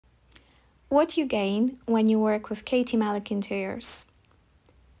What you gain when you work with Katie Malik Interiors.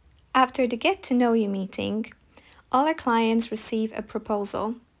 After the Get to Know You meeting, all our clients receive a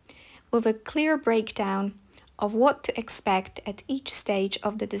proposal with a clear breakdown of what to expect at each stage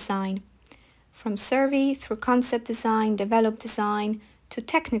of the design, from survey through concept design, develop design, to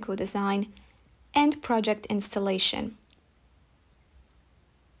technical design and project installation.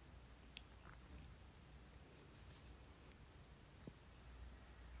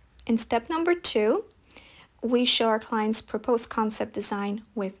 In step number 2, we show our clients proposed concept design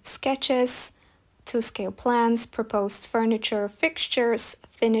with sketches, to-scale plans, proposed furniture, fixtures,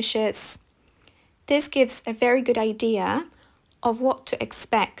 finishes. This gives a very good idea of what to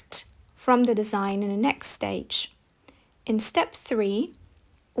expect from the design in the next stage. In step 3,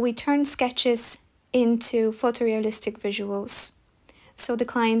 we turn sketches into photorealistic visuals, so the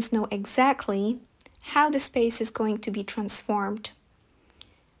clients know exactly how the space is going to be transformed.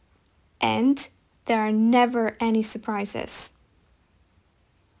 And there are never any surprises.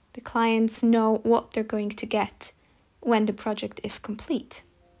 The clients know what they're going to get when the project is complete.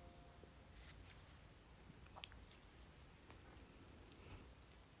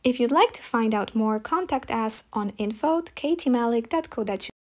 If you'd like to find out more, contact us on info@katiemalik.co.uk.